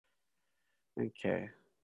Okay.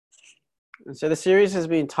 And so the series has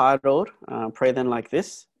been titled Pray Then Like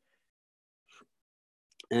This.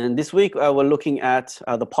 And this week we're looking at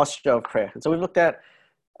the posture of prayer. And so we've looked at,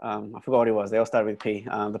 I forgot what it was. They all started with P.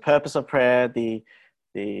 The purpose of prayer, the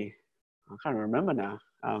I can't remember now.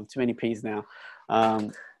 Too many P's now.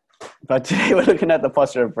 But today we're looking at the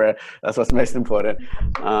posture of prayer. That's what's most important.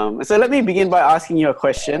 So let me begin by asking you a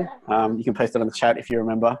question. You can post it on the chat if you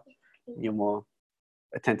remember. You're more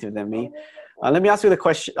attentive than me. Let me ask you the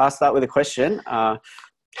question. I'll start with a question. How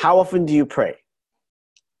often do you pray?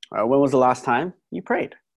 When was the last time you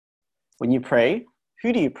prayed? When you pray,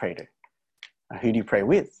 who do you pray to? Who do you pray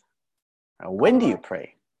with? When do you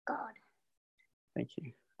pray? God. Thank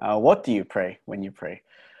you. What do you pray when you pray?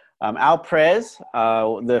 Our prayers,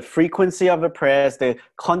 the frequency of the prayers, the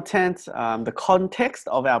content, the context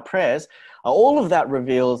of our prayers, all of that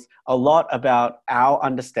reveals a lot about our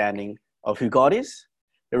understanding of who God is.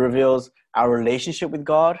 It reveals our relationship with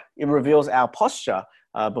God. It reveals our posture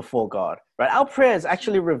before God. Right? Our prayers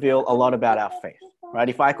actually reveal a lot about our faith. Right?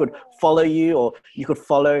 If I could follow you, or you could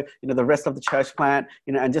follow, the rest of the church plant,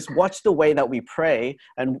 and just watch the way that we pray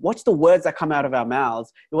and watch the words that come out of our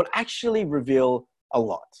mouths, it will actually reveal a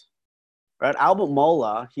lot. Right? Albert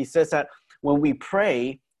Mohler, he says that when we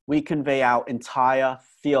pray, we convey our entire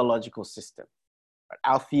theological system.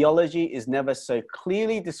 Our theology is never so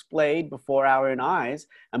clearly displayed before our own eyes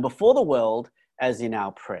and before the world as in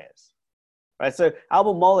our prayers. Right? So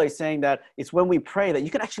Albert Mohler is saying that it's when we pray that you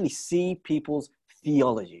can actually see people's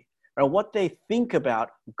theology, right? What they think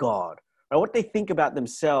about God, right? What they think about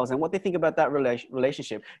themselves and what they think about that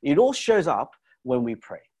relationship. It all shows up when we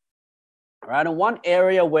pray. Right? And one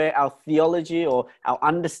area where our theology or our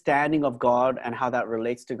understanding of God and how that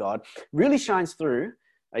relates to God really shines through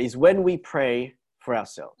is when we pray for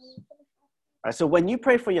ourselves. Right? So when you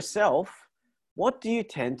pray for yourself, what do you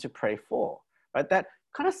tend to pray for? Right? That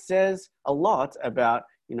kind of says a lot about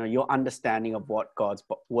your understanding of what God's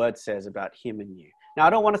word says about him and you. Now, I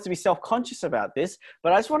don't want us to be self-conscious about this,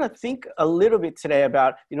 but I just want to think a little bit today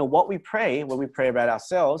about, what we pray when we pray about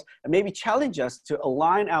ourselves, and maybe challenge us to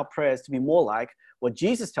align our prayers to be more like what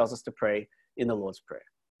Jesus tells us to pray in the Lord's Prayer.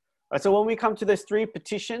 Right, so when we come to those three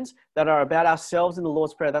petitions that are about ourselves in the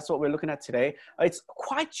Lord's Prayer, that's what we're looking at today. It's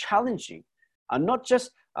quite challenging, not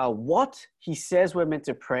just what he says we're meant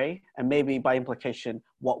to pray, and maybe by implication,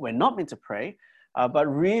 what we're not meant to pray, but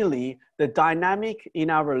really the dynamic in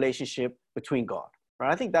our relationship between God.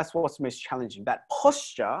 Right? I think that's what's most challenging, that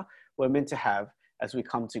posture we're meant to have as we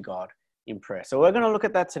come to God in prayer. So we're going to look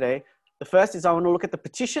at that today. The first is I want to look at the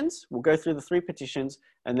petitions. We'll go through the three petitions,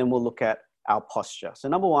 and then we'll look at our posture. So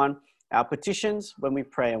number one, our petitions when we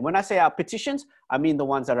pray. And when I say our petitions, I mean the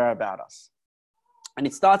ones that are about us. And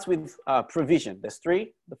it starts with provision. There's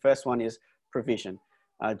three. The first one is provision.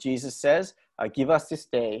 Jesus says, give us this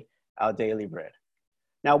day our daily bread.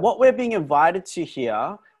 Now, what we're being invited to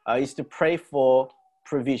here is to pray for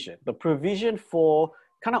provision. The provision for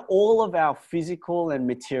kind of all of our physical and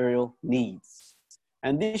material needs.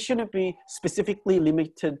 And this shouldn't be specifically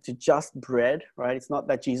limited to just bread, right? It's not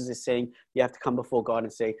that Jesus is saying you have to come before God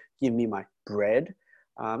and say, give me my bread.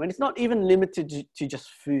 And it's not even limited to just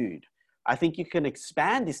food. I think you can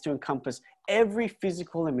expand this to encompass every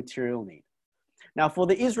physical and material need. Now, for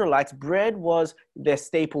the Israelites, bread was their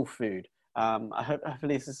staple food.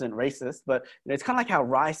 Hopefully this isn't racist, but it's kind of like how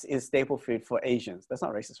rice is staple food for Asians. That's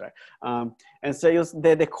not racist, right? And so it was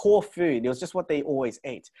their core food. It was just what they always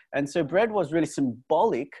ate. And so bread was really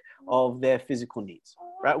symbolic of their physical needs,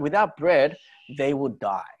 right? Without bread, they would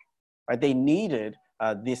die, right? They needed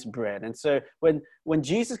this bread. And so when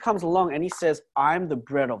Jesus comes along and he says, I'm the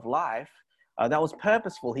bread of life, that was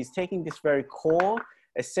purposeful. He's taking this very core,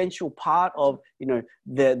 essential part of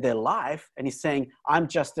their life, and he's saying, I'm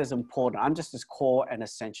just as important, I'm just as core and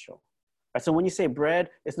essential. Right? So when you say bread,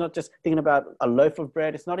 it's not just thinking about a loaf of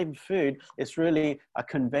bread, it's not even food, it's really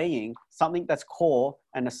conveying something that's core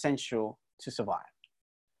and essential to survive.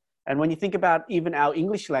 And when you think about even our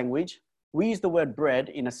English language, we use the word bread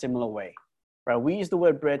in a similar way. Right? We use the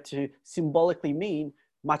word bread to symbolically mean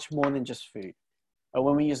much more than just food.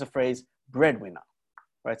 When we use the phrase breadwinner,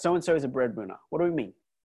 right? So-and-so is a breadwinner. What do we mean?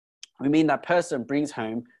 We mean that person brings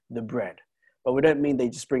home the bread, but we don't mean they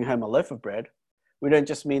just bring home a loaf of bread. We don't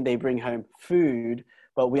just mean they bring home food,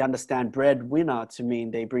 but we understand breadwinner to mean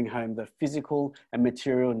they bring home the physical and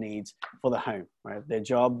material needs for the home, right? Their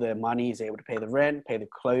job, their money is able to pay the rent, pay the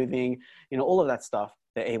clothing, all of that stuff.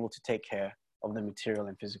 They're able to take care of the material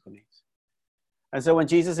and physical needs. And so when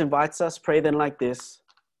Jesus invites us, pray then like this,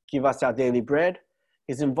 give us our daily bread,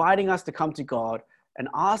 he's inviting us to come to God and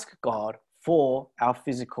ask God for our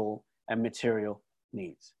physical and material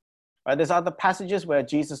needs. Right? There's other passages where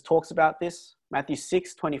Jesus talks about this. Matthew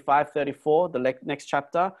 6, 25, 34, the next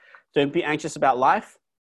chapter. Don't be anxious about life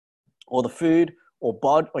or the food or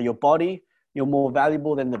your body. You're more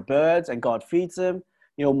valuable than the birds and God feeds them.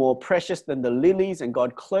 You're more precious than the lilies and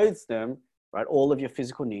God clothes them. Right? All of your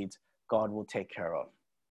physical needs, God will take care of.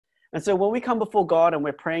 And so when we come before God and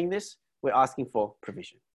we're praying this, we're asking for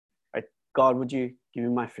provision. Right? God, would you give me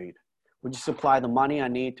my food? Would you supply the money I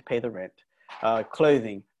need to pay the rent,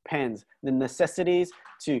 clothing, pens, the necessities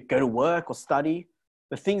to go to work or study,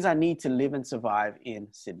 the things I need to live and survive in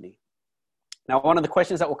Sydney? Now, one of the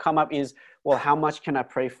questions that will come up is, well, how much can I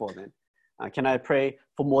pray for then? Can I pray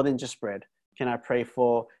for more than just bread? Can I pray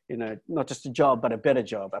for, not just a job, but a better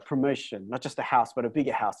job, a promotion, not just a house, but a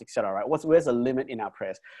bigger house, etc. Right? Where's the limit in our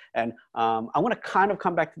prayers? And I want to kind of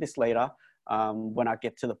come back to this later when I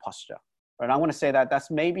get to the posture. Right? I want to say that that's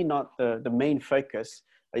maybe not the main focus.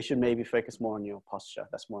 You should maybe focus more on your posture.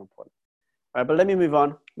 That's more important. All right, but let me move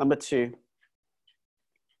on. Number 2.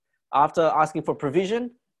 After asking for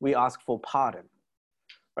provision, we ask for pardon.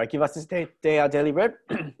 Right, give us this day our daily bread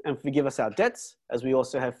and forgive us our debts as we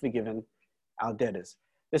also have forgiven our debtors.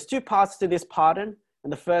 There's 2 parts to this pardon.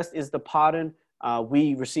 And the first is the pardon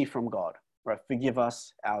we receive from God. Right, forgive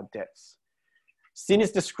us our debts. Sin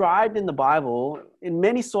is described in the Bible in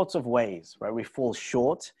many sorts of ways. Right, we fall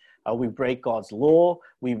short. We break God's law.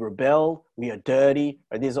 We rebel. We are dirty.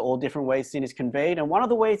 Right, these are all different ways sin is conveyed. And one of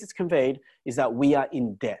the ways it's conveyed is that we are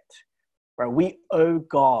in debt. Right, we owe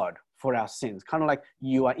God for our sins. Kind of like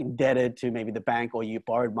you are indebted to maybe the bank or you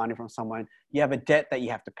borrowed money from someone. You have a debt that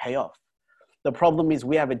you have to pay off. The problem is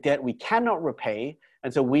we have a debt we cannot repay.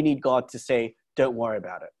 And so we need God to say, don't worry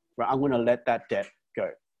about it. Right? I'm going to let that debt go.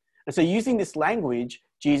 And so using this language,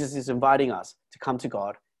 Jesus is inviting us to come to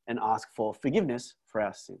God and ask for forgiveness for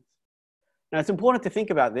our sins. Now, it's important to think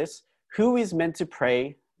about this. Who is meant to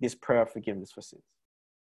pray this prayer of forgiveness for sins?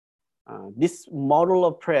 This model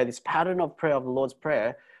of prayer, this pattern of prayer of the Lord's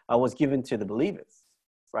Prayer was given to the believers.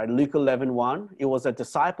 Right? Luke 11:1, it was a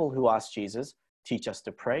disciple who asked Jesus, teach us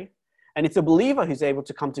to pray. And it's a believer who's able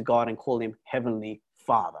to come to God and call him Heavenly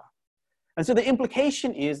Father. And so the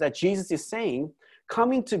implication is that Jesus is saying,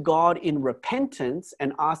 coming to God in repentance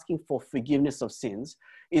and asking for forgiveness of sins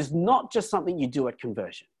is not just something you do at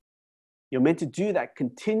conversion. You're meant to do that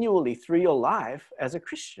continually through your life as a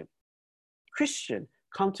Christian. Christian,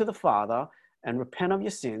 come to the Father and repent of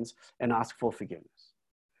your sins and ask for forgiveness.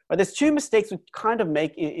 But there's 2 mistakes we kind of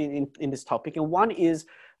make in this topic. And one is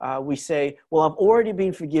we say, well, I've already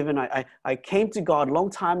been forgiven. I came to God a long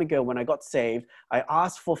time ago when I got saved. I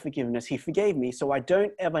asked for forgiveness. He forgave me. So I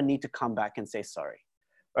don't ever need to come back and say sorry.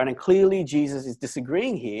 Right? And clearly Jesus is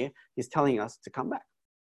disagreeing here. He's telling us to come back.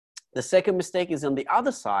 The second mistake is on the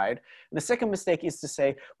other side. The second mistake is to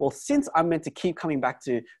say, well, since I'm meant to keep coming back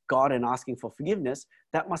to God and asking for forgiveness,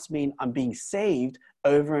 that must mean I'm being saved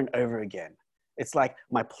over and over again. It's like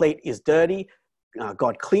my plate is dirty,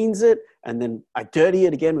 God cleans it, and then I dirty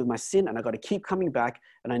it again with my sin, and I got to keep coming back,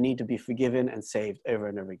 and I need to be forgiven and saved over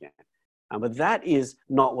and over again. But that is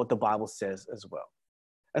not what the Bible says as well.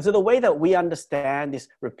 And so the way that we understand this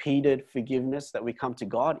repeated forgiveness that we come to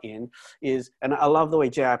God in is, and I love the way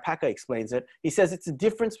J.I. Packer explains it, he says it's a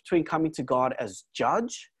difference between coming to God as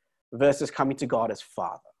judge versus coming to God as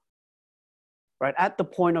Father. Right? At the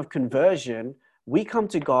point of conversion, we come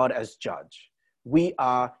to God as judge. We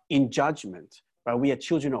are in judgment, right? We are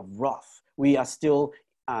children of wrath. We are still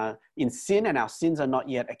in sin, and our sins are not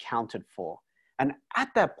yet accounted for. And at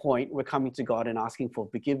that point, we're coming to God and asking for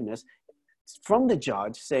forgiveness from the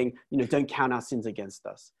judge, saying, don't count our sins against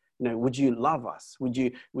us. Would you love us? Would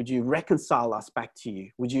you reconcile us back to you?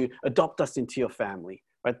 Would you adopt us into your family?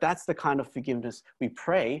 Right? That's the kind of forgiveness we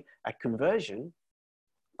pray at conversion.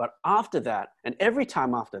 But after that, and every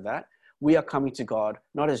time after that, we are coming to God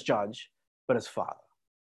not as judge, but as Father.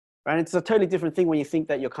 Right? It's a totally different thing when you think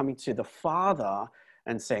that you're coming to the Father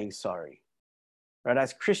and saying sorry. Right?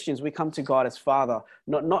 As Christians, we come to God as Father,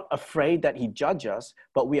 not afraid that he judges us,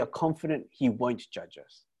 but we are confident he won't judge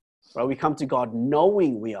us. Right? We come to God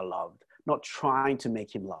knowing we are loved, not trying to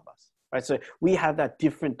make him love us. Right? So we have that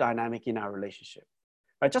different dynamic in our relationship.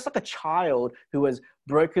 Right? Just like a child who has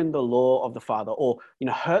broken the law of the father or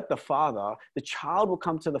hurt the father, the child will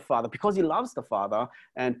come to the father because he loves the father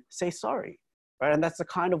and say sorry. Right? And that's the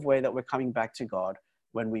kind of way that we're coming back to God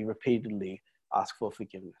when we repeatedly ask for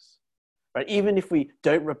forgiveness. Right? Even if we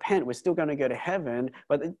don't repent, we're still going to go to heaven,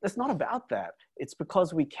 but it's not about that. It's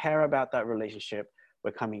because we care about that relationship,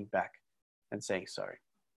 we're coming back and saying sorry.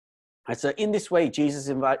 And so in this way, Jesus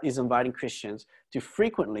is inviting Christians to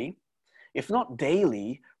frequently, if not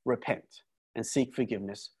daily, repent and seek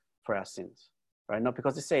forgiveness for our sins. right? Not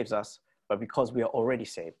because it saves us, but because we are already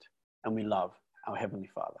saved and we love our Heavenly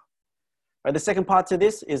Father. Right? The second part to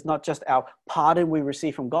this is not just our pardon we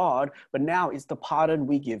receive from God, but now it's the pardon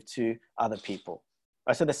we give to other people.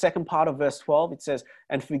 Right? So the second part of verse 12, it says,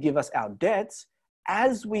 and forgive us our debts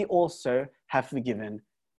as we also have forgiven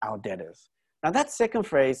our debtors. Now that second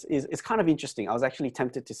phrase is kind of interesting. I was actually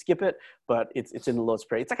tempted to skip it, but it's in the Lord's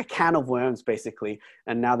Prayer. It's like a can of worms, basically.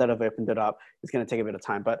 And now that I've opened it up, it's going to take a bit of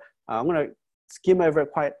time. But I'm going to skim over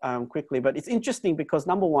it quite quickly. But it's interesting because,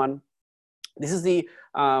 number one, this is the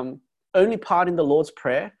only part in the Lord's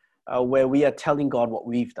Prayer where we are telling God what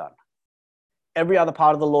we've done. Every other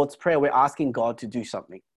part of the Lord's Prayer, we're asking God to do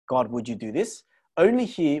something. God, would you do this? Only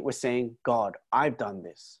here, we're saying, God, I've done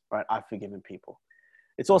this, right? I've forgiven people.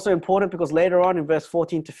 It's also important because later on in verse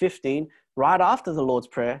 14 to 15, right after the Lord's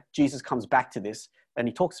Prayer, Jesus comes back to this and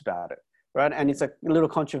he talks about it, right? And it's a little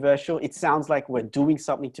controversial. It sounds like we're doing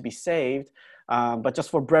something to be saved, but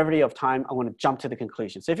just for brevity of time, I want to jump to the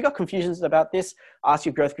conclusion. So if you've got confusions about this, ask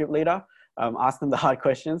your growth group leader, ask them the hard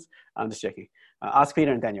questions. I'm just joking. Ask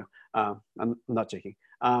Peter and Daniel. I'm not joking.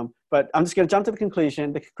 But I'm just going to jump to the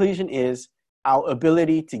conclusion. The conclusion is our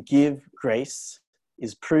ability to give grace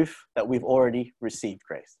is proof that we've already received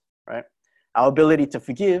grace, right? Our ability to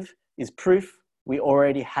forgive is proof we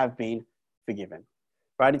already have been forgiven,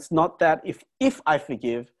 right? It's not that if I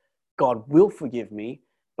forgive, God will forgive me,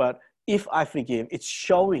 but if I forgive, it's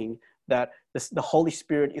showing that the Holy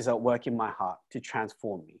Spirit is at work in my heart to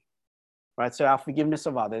transform me, right? So our forgiveness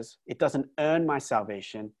of others, it doesn't earn my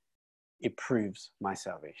salvation, it proves my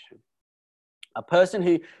salvation. A person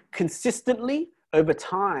who consistently over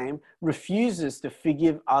time refuses to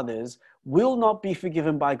forgive others will not be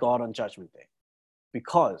forgiven by God on Judgment Day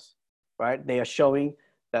because, right, they are showing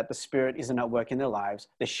that the Spirit isn't at work in their lives.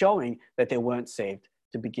 They're showing that they weren't saved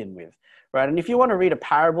to begin with, right? And if you want to read a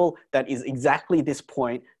parable that is exactly this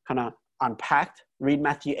point kind of unpacked, read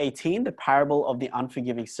Matthew 18, the parable of the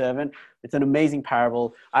unforgiving servant. It's an amazing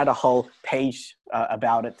parable. I had a whole page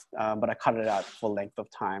about it, but I cut it out for length of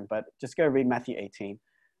time. But just go read Matthew 18.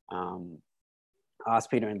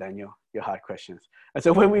 Ask Peter and Daniel your hard questions. And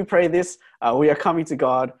so when we pray this, we are coming to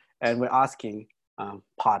God and we're asking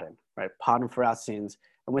pardon, right? Pardon for our sins.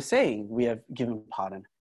 And we're saying we have given pardon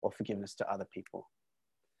or forgiveness to other people.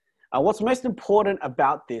 What's most important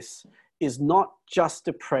about this is not just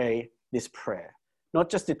to pray this prayer, not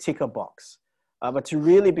just to tick a box, but to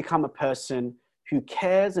really become a person who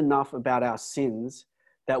cares enough about our sins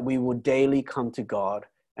that we will daily come to God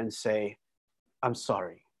and say, I'm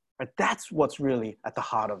sorry. But that's what's really at the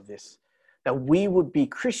heart of this, that we would be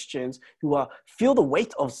Christians who feel the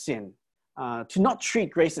weight of sin, to not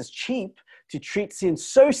treat grace as cheap, to treat sin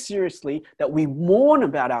so seriously that we mourn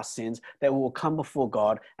about our sins, that we will come before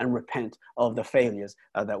God and repent of the failures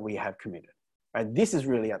that we have committed. Right? This is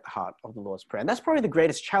really at the heart of the Lord's Prayer. And that's probably the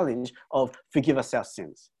greatest challenge of forgive us our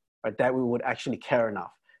sins, right? That we would actually care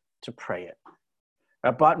enough to pray it.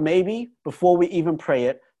 But maybe before we even pray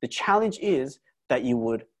it, the challenge is that you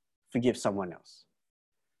would forgive someone else.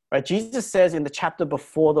 Right? Jesus says in the chapter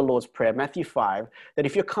before the Lord's Prayer, Matthew 5, that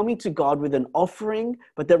if you're coming to God with an offering,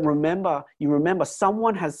 but then you remember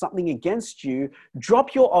someone has something against you,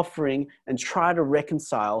 drop your offering and try to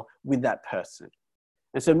reconcile with that person.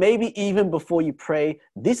 And so maybe even before you pray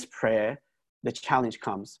this prayer, the challenge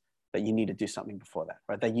comes that you need to do something before that,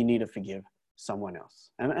 right? That you need to forgive someone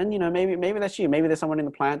else. And you know, maybe that's you. Maybe there's someone in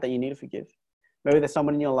the plant that you need to forgive. Maybe there's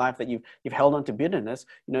someone in your life that you've held on to bitterness.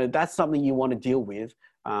 You know, that's something you want to deal with.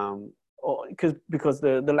 Because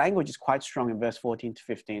the language is quite strong in verse 14 to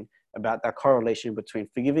 15 about that correlation between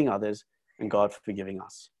forgiving others and God forgiving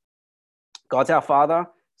us. God's our Father,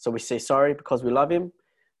 so we say sorry because we love him.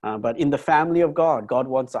 But in the family of God, God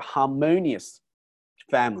wants a harmonious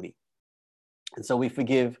family. And so we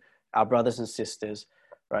forgive our brothers and sisters,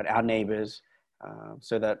 right, our neighbors,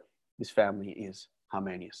 so that this family is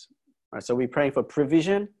harmonious. Right, so we're praying for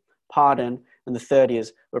provision, pardon, and the third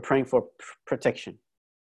is we're praying for protection.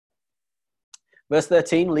 Verse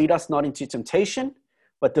 13, lead us not into temptation,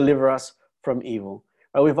 but deliver us from evil.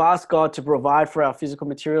 Right, we've asked God to provide for our physical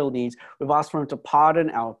material needs. We've asked for him to pardon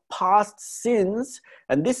our past sins.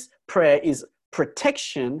 And this prayer is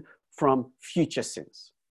protection from future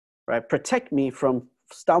sins. Right? Protect me from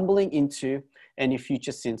stumbling into any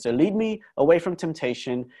future sin. So lead me away from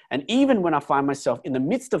temptation. And even when I find myself in the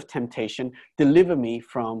midst of temptation, deliver me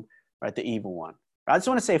from, right, the evil one. I just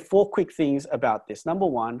want to say 4 quick things about this. Number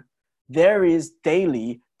 1, there is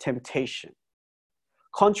daily temptation.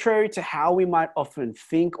 Contrary to how we might often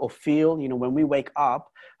think or feel, you know, when we wake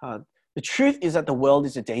up, the truth is that the world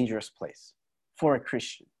is a dangerous place for a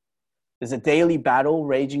Christian. There's a daily battle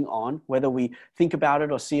raging on, whether we think about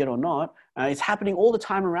it or see it or not. It's happening all the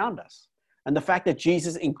time around us. And the fact that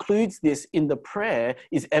Jesus includes this in the prayer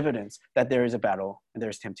is evidence that there is a battle and there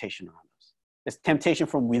is temptation around us. There's temptation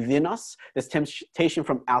from within us. There's temptation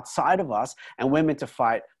from outside of us. And we're meant to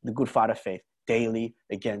fight the good fight of faith daily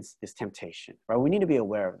against this temptation, right? We need to be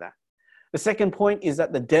aware of that. The second point is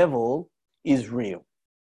that the devil is real.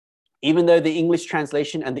 Even though the English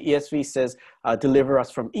translation and the ESV says, deliver us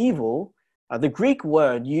from evil, the Greek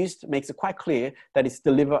word used makes it quite clear that it's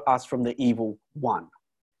deliver us from the evil one.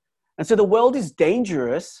 And so the world is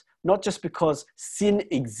dangerous, not just because sin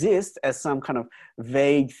exists as some kind of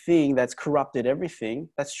vague thing that's corrupted everything,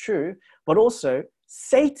 that's true, but also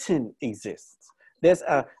Satan exists. There's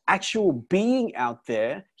an actual being out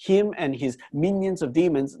there, him and his minions of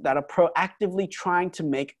demons, that are proactively trying to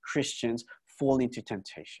make Christians fall into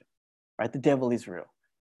temptation. Right? The devil is real.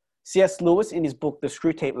 C.S. Lewis, in his book, The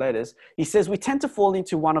Screwtape Letters, he says we tend to fall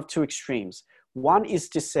into one of two extremes. One is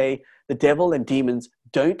to say the devil and demons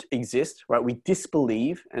don't exist, right? We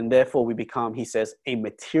disbelieve, and therefore we become, he says, a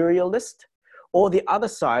materialist. Or the other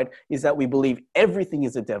side is that we believe everything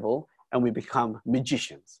is a devil and we become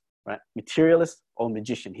magicians, right? Materialist or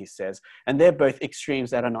magician, he says. And they're both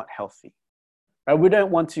extremes that are not healthy. Right? We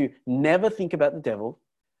don't want to never think about the devil.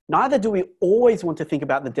 Neither do we always want to think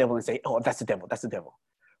about the devil and say, oh, that's the devil, that's the devil.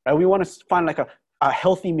 Right? We want to find like a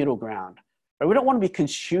healthy middle ground. Right? We don't want to be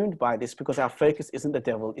consumed by this because our focus isn't the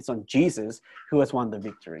devil, it's on Jesus who has won the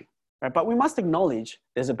victory. Right? But we must acknowledge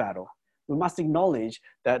there's a battle. We must acknowledge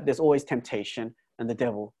that there's always temptation and the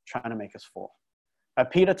devil trying to make us fall.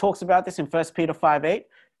 Peter talks about this in 1 Peter 5:8.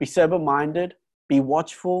 Be sober-minded, be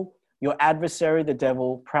watchful. Your adversary, the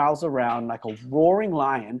devil, prowls around like a roaring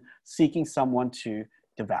lion seeking someone to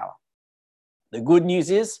devour. The good news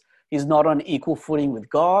is he's not on equal footing with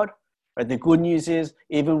God. Right? The good news is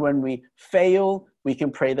even when we fail, we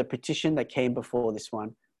can pray the petition that came before this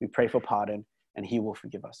one. We pray for pardon and he will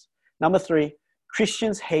forgive us. Number 3,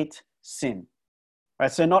 Christians hate sin.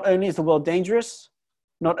 Right? So not only is the world dangerous,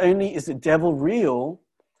 not only is the devil real,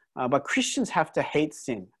 but Christians have to hate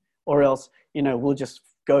sin or else, we'll just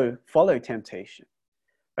go follow temptation.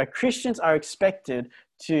 Right? Christians are expected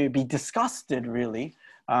to be disgusted really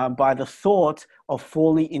by the thought of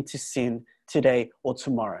falling into sin today or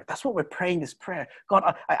tomorrow. That's what we're praying this prayer. God,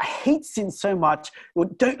 I hate sin so much.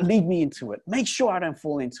 Don't lead me into it. Make sure I don't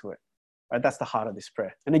fall into it. Right? That's the heart of this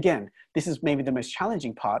prayer. And again, this is maybe the most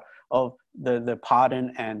challenging part of the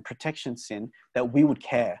pardon and protection sin, that we would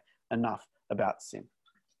care enough about sin.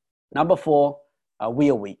 Number 4, we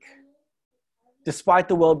are weak. Despite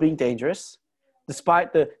the world being dangerous,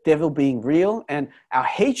 despite the devil being real and our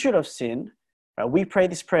hatred of sin, we pray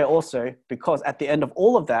this prayer also because at the end of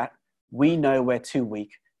all of that, we know we're too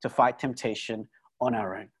weak to fight temptation on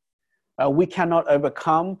our own. We cannot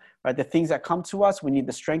overcome the things that come to us. We need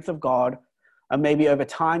the strength of God. And maybe over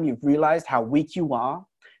time, you've realized how weak you are,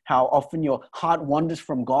 how often your heart wanders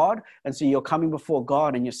from God. And so you're coming before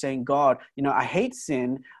God and you're saying, God, I hate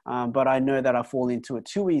sin, but I know that I fall into it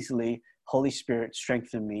too easily. Holy Spirit,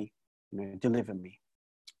 strengthen me, deliver me.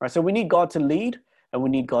 Right? So we need God to lead and we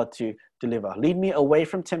need God to deliver. Lead me away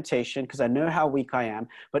from temptation because I know how weak I am.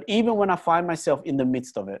 But even when I find myself in the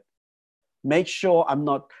midst of it, make sure I'm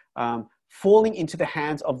not falling into the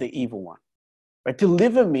hands of the evil one. Right?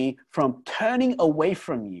 Deliver me from turning away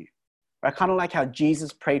from you. Right? Kind of like how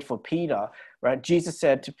Jesus prayed for Peter. Right? Jesus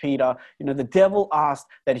said to Peter, the devil asked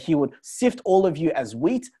that he would sift all of you as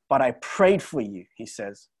wheat, but I prayed for you, he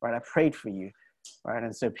says. Right? I prayed for you. Right?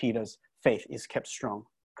 And so Peter's faith is kept strong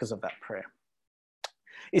because of that prayer.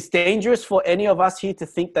 It's dangerous for any of us here to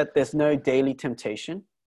think that there's no daily temptation.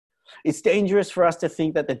 It's dangerous for us to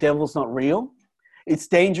think that the devil's not real. It's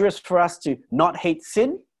dangerous for us to not hate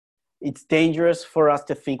sin. It's dangerous for us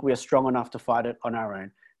to think we are strong enough to fight it on our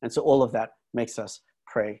own. And so all of that makes us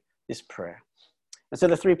pray this prayer. And so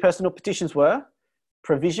the 3 personal petitions were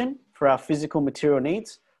provision for our physical material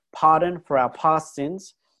needs, pardon for our past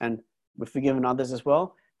sins, and we've forgiven others as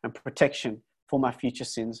well, and protection for my future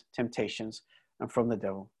sins, temptations, and from the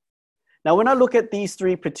devil. Now, when I look at these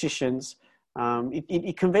 3 petitions,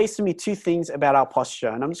 it conveys to me 2 things about our posture,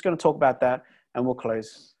 and I'm just going to talk about that and we'll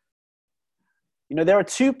close. There are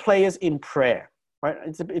 2 players in prayer, right?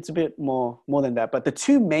 It's a bit more than that, but the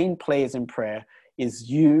 2 main players in prayer is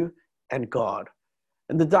you and God.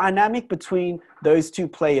 And the dynamic between those 2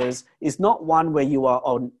 players is not one where you are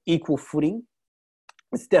on equal footing.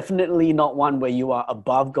 It's definitely not one where you are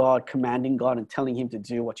above God, commanding God and telling him to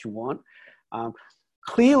do what you want.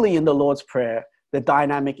 Clearly in the Lord's Prayer, the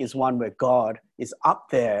dynamic is one where God is up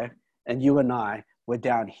there and you and I, we're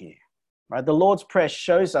down here. right? The Lord's Prayer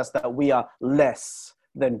shows us that we are less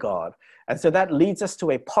than God. And so that leads us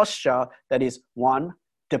to a posture that is, one,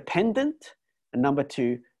 dependent, and number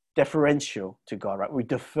two, deferential to God, right? We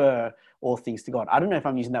defer all things to God. I don't know if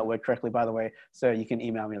I'm using that word correctly, by the way, so you can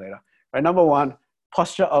email me later. Right, number one,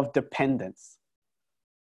 posture of dependence.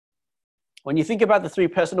 When you think about the three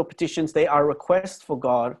personal petitions, they are requests for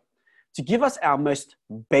God to give us our most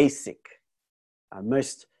basic,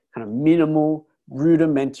 most kind of minimal,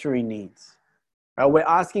 rudimentary needs. Right? We're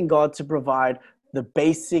asking God to provide the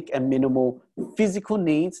basic and minimal physical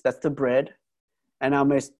needs, that's the bread, and our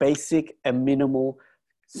most basic and minimal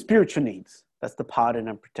spiritual needs, that's the pardon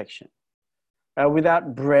and protection.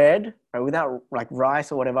 Without bread, without like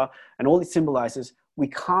rice or whatever, and all it symbolizes, we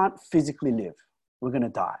can't physically live. We're going to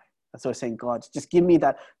die. That's what we're saying, God, just give me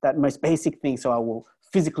that most basic thing so I will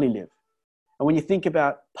physically live. And when you think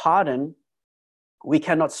about pardon, we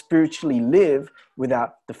cannot spiritually live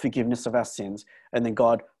without the forgiveness of our sins and then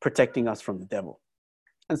God protecting us from the devil.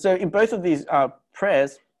 And so in both of these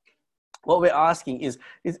prayers, what we're asking is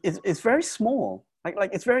very small.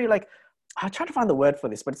 Like it's very like, I try to find the word for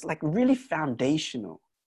this, but it's like really foundational,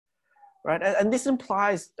 right? And this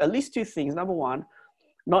implies at least two things. Number one,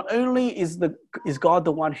 not only is God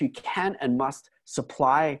the one who can and must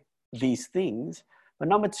supply these things, but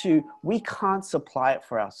number two, we can't supply it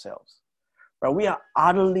for ourselves, right? We are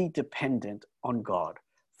utterly dependent on God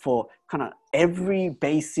for kind of every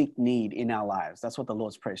basic need in our lives. That's what the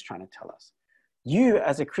Lord's Prayer is trying to tell us. You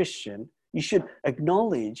as a Christian, you should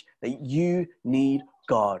acknowledge that you need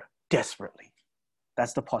God desperately.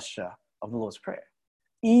 That's the posture of the Lord's Prayer.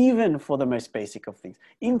 Even for the most basic of things,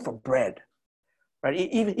 even for bread, right?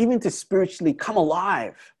 Even to spiritually come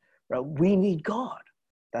alive, right? We need God.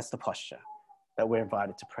 That's the posture that we're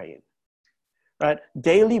invited to pray in, right?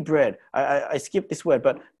 Daily bread. I skipped this word,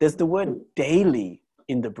 but there's the word daily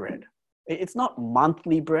in the bread. It's not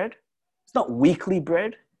monthly bread. It's not weekly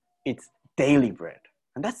bread. It's daily bread.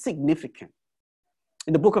 And that's significant.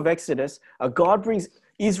 In the book of Exodus, God brings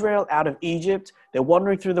Israel out of Egypt. They're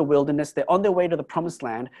wandering through the wilderness. They're on their way to the promised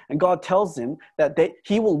land. And God tells them that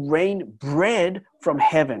he will rain bread from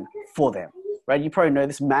heaven for them. Right? You probably know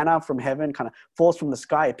this manna from heaven kind of falls from the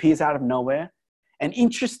sky, appears out of nowhere. And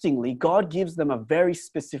interestingly, God gives them a very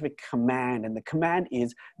specific command. And the command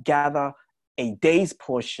is gather a day's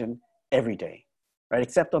portion every day. Right?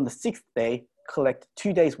 Except on the sixth day, collect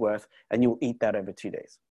 2 days worth and you'll eat that over 2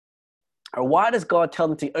 days. Or why does God tell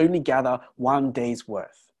them to only gather 1 day's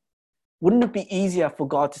worth? Wouldn't it be easier for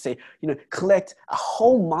God to say, collect a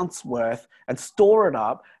whole month's worth and store it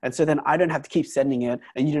up, and so then I don't have to keep sending it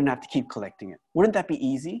and you don't have to keep collecting it? Wouldn't that be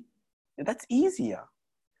easy? That's easier.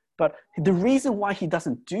 But the reason why he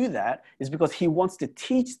doesn't do that is because he wants to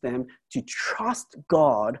teach them to trust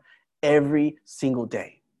God every single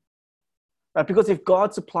day. Right? Because if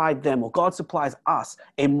God supplied them or God supplies us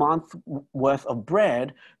a month worth of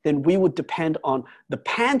bread, then we would depend on the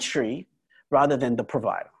pantry rather than the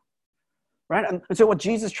provider. Right? And so what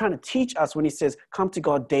Jesus is trying to teach us when he says, come to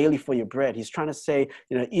God daily for your bread, he's trying to say,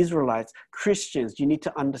 Israelites, Christians, you need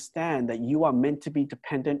to understand that you are meant to be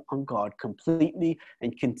dependent on God completely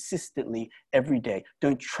and consistently every day.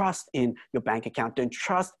 Don't trust in your bank account. Don't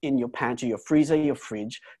trust in your pantry, your freezer, your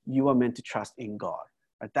fridge. You are meant to trust in God.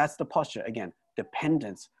 Right? That's the posture. Again,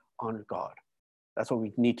 dependence on God. That's what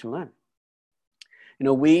we need to learn.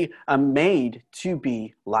 We are made to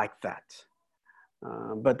be like that.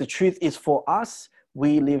 But the truth is, for us,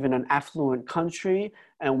 we live in an affluent country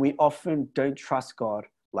and we often don't trust God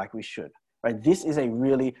like we should. Right? This is a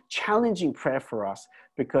really challenging prayer for us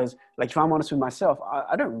because, if I'm honest with myself,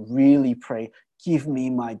 I don't really pray, give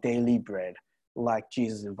me my daily bread like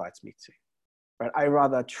Jesus invites me to. Right? I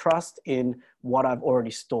rather trust in what I've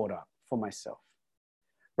already stored up for myself.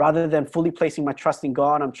 Rather than fully placing my trust in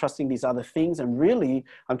God, I'm trusting these other things, and really,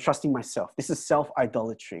 I'm trusting myself. This is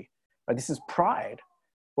self-idolatry. Right? This is pride.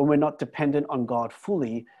 When we're not dependent on God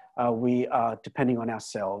fully, we are depending on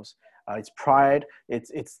ourselves. It's pride.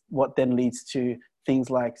 It's what then leads to things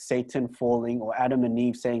like Satan falling or Adam and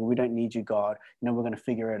Eve saying, we don't need you, God. We're going to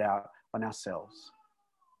figure it out on ourselves.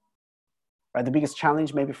 Right? The biggest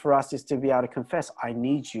challenge maybe for us is to be able to confess, I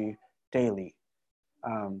need you daily.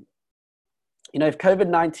 If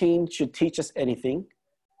COVID-19 should teach us anything,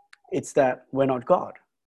 it's that we're not God.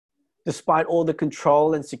 Despite all the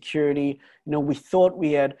control and security, we thought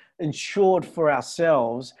we had ensured for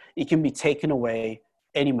ourselves, it can be taken away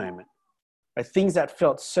any moment. Right? Things that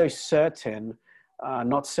felt so certain,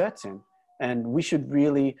 not certain. And we should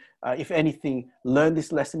really, if anything, learn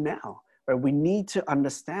this lesson now. Right? We need to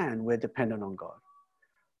understand we're dependent on God.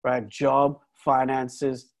 Right? Job,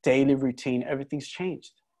 finances, daily routine, everything's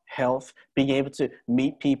changed. health, being able to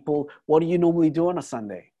meet people. What do you normally do on a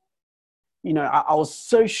Sunday? I was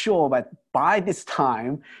so sure that by this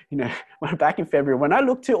time, back in February, when I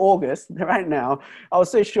looked to August right now, I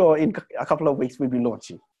was so sure in a couple of weeks we'd be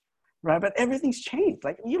launching, right? But everything's changed.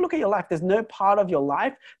 Like, you look at your life, there's no part of your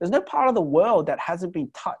life, there's no part of the world that hasn't been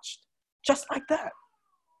touched, just like that.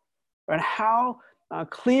 Right? How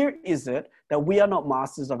clear is it that we are not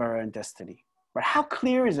masters of our own destiny? Right? How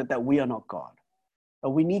clear is it that we are not God?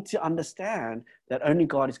 But we need to understand that only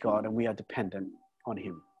God is God and we are dependent on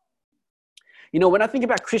him. When I think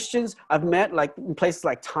about Christians I've met, like in places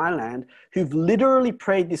like Thailand, who've literally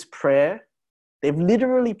prayed this prayer. They've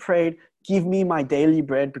literally prayed, give me my daily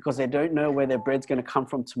bread, because they don't know where their bread's going to come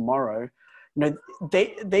from tomorrow.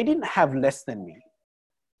 They didn't have less than me,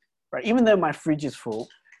 right? Even though my fridge is full,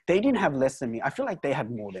 they didn't have less than me. I feel like they had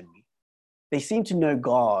more than me. They seem to know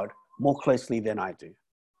God more closely than I do.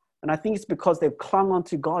 And I think it's because they've clung on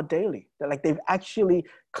to God daily. They've actually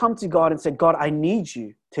come to God and said, God, I need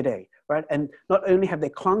you today, right? And not only have they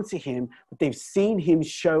clung to him, but they've seen him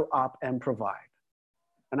show up and provide.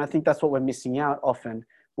 And I think that's what we're missing out often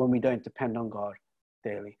when we don't depend on God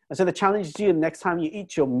daily. And so the challenge is you, next time you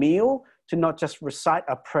eat your meal, to not just recite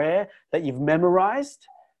a prayer that you've memorized,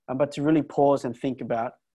 but to really pause and think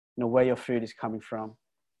about where your food is coming from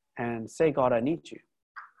and say, God, I need you.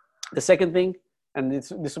 The second thing, and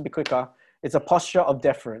this will be quicker, it's a posture of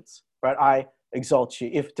deference, right? I exalt you.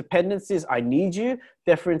 If dependence is I need you,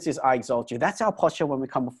 deference is I exalt you. That's our posture when we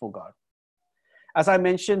come before God. As I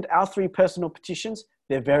mentioned, our 3 personal petitions,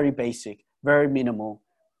 they're very basic, very minimal.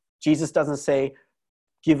 Jesus doesn't say,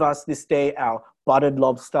 give us this day our buttered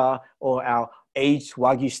lobster or our aged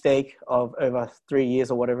Wagyu steak of over 3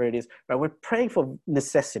 years or whatever it is. Right? We're praying for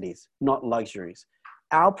necessities, not luxuries.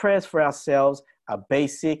 Our prayers for ourselves are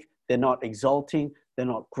basic. They're not exalting. They're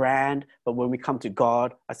not grand. But when we come to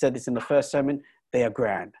God, I said this in the first sermon, they are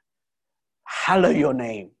grand. Hallow your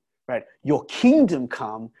name, right? Your kingdom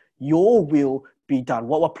come, your will be done.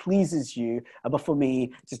 What pleases you, but for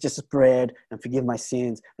me, just bread and forgive my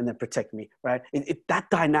sins and then protect me, right? That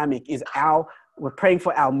dynamic is we're praying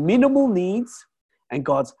for our minimal needs and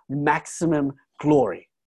God's maximum glory.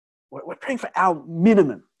 We're praying for our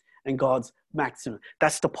minimum and God's maximum.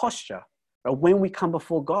 That's the posture. Right? When we come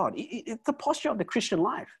before God, it's the posture of the Christian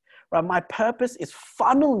life. Right? My purpose is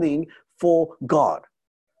funneling for God.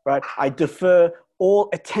 Right? I defer all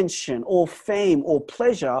attention, all fame, all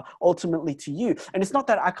pleasure ultimately to you. And it's not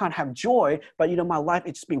that I can't have joy, but my life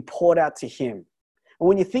is just being poured out to him. And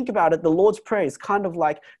when you think about it, the Lord's Prayer is kind of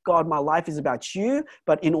like, God, my life is about you,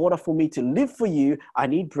 but in order for me to live for you, I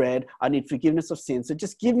need bread, I need forgiveness of sins. So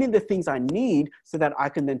just give me the things I need so that I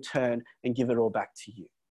can then turn and give it all back to you.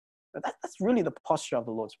 That's really the posture of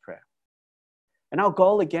the Lord's Prayer. And our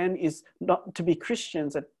goal, again, is not to be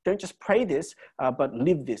Christians that don't just pray this, but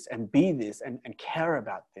live this and be this and care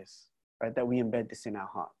about this, right? That we embed this in our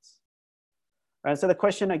hearts. Right? So the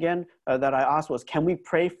question, again, that I asked was, can we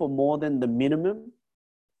pray for more than the minimum?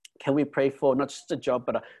 Can we pray for not just a job,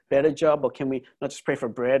 but a better job? Or can we not just pray for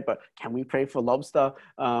bread, but can we pray for lobster?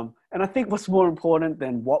 And I think what's more important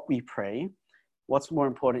than what we pray, what's more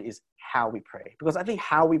important is how we pray. Because I think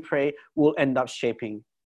how we pray will end up shaping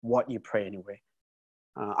what you pray anyway.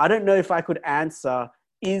 I don't know if I could answer,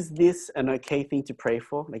 is this an okay thing to pray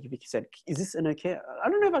for? Like if you said, is this an okay? I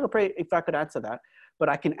don't know if I could answer that, but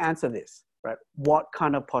I can answer this, right? What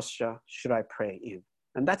kind of posture should I pray in?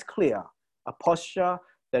 And that's clear. A posture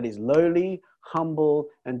that is lowly, humble,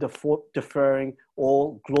 and deferring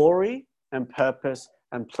all glory and purpose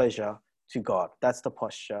and pleasure to God. That's the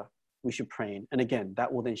posture we should pray in. And again,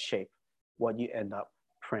 that will then shape what you end up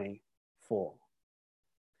praying for.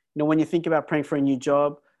 When you think about praying for a new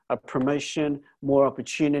job, a promotion, more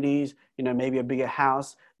opportunities, maybe a bigger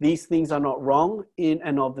house, these things are not wrong in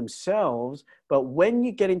and of themselves. But when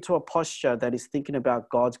you get into a posture that is thinking about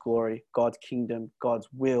God's glory, God's kingdom, God's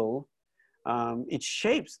will, it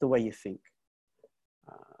shapes the way you think.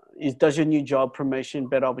 Does your new job, promotion,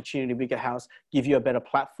 better opportunity, bigger house give you a better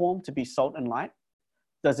platform to be salt and light?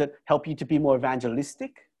 Does it help you to be more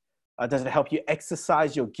evangelistic? Does it help you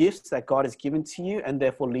exercise your gifts that God has given to you and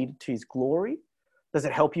therefore lead to his glory? Does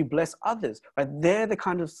it help you bless others? Right? They're the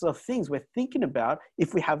kind of things we're thinking about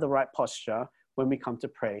if we have the right posture when we come to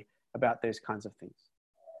pray about those kinds of things.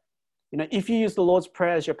 If you use the Lord's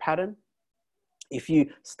Prayer as your pattern, if you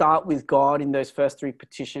start with God in those first 3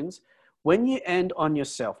 petitions, when you end on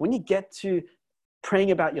yourself, when you get to praying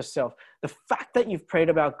about yourself, the fact that you've prayed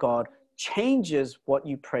about God changes what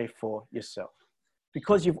you pray for yourself.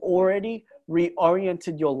 Because you've already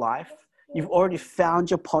reoriented your life, you've already found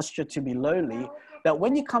your posture to be lowly, that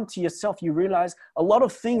when you come to yourself, you realize a lot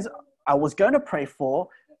of things I was going to pray for,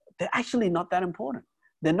 they're actually not that important.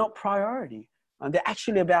 They're not priority. And they're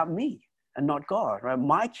actually about me and not God, right?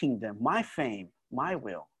 My kingdom, my fame, my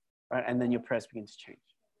will, right? And then your prayers begin to change.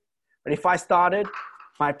 But if I started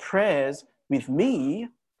my prayers with me,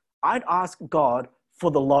 I'd ask God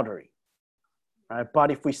for the lottery, right?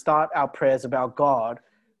 But if we start our prayers about God,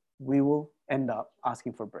 we will end up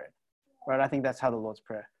asking for bread, right? I think that's how the Lord's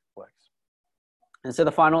Prayer works. And so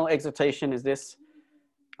the final exhortation is this,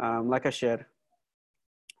 like I shared,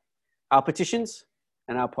 our petitions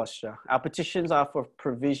and our posture. Our petitions are for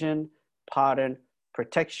provision, pardon,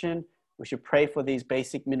 protection. We should pray for these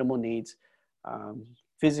basic minimal needs,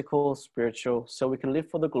 physical, spiritual, so we can live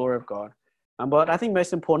for the glory of God. But I think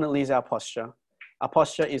most importantly is our posture. Our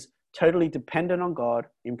posture is totally dependent on God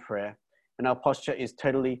in prayer. And our posture is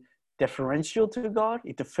totally deferential to God.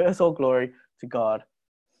 It defers all glory to God.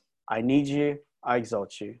 I need you. I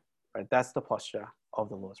exalt you. Right? That's the posture of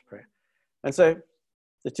the Lord's Prayer. And so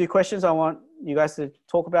the two questions I want you guys to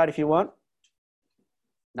talk about if you want.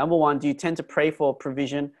 Number one, do you tend to pray for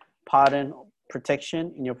provision, pardon,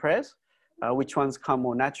 protection in your prayers? Which ones come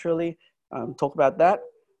more naturally? Talk about that.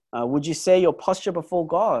 Would you say your posture before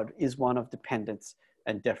God is one of dependence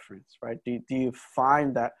and deference, right? Do you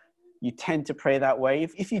find that you tend to pray that way?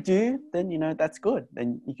 If you do, then, that's good.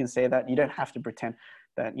 Then you can say that. You don't have to pretend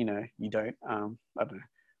that, you don't, I don't know,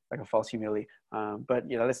 like a false humility. But,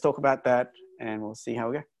 let's talk about that and we'll see how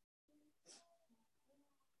we go.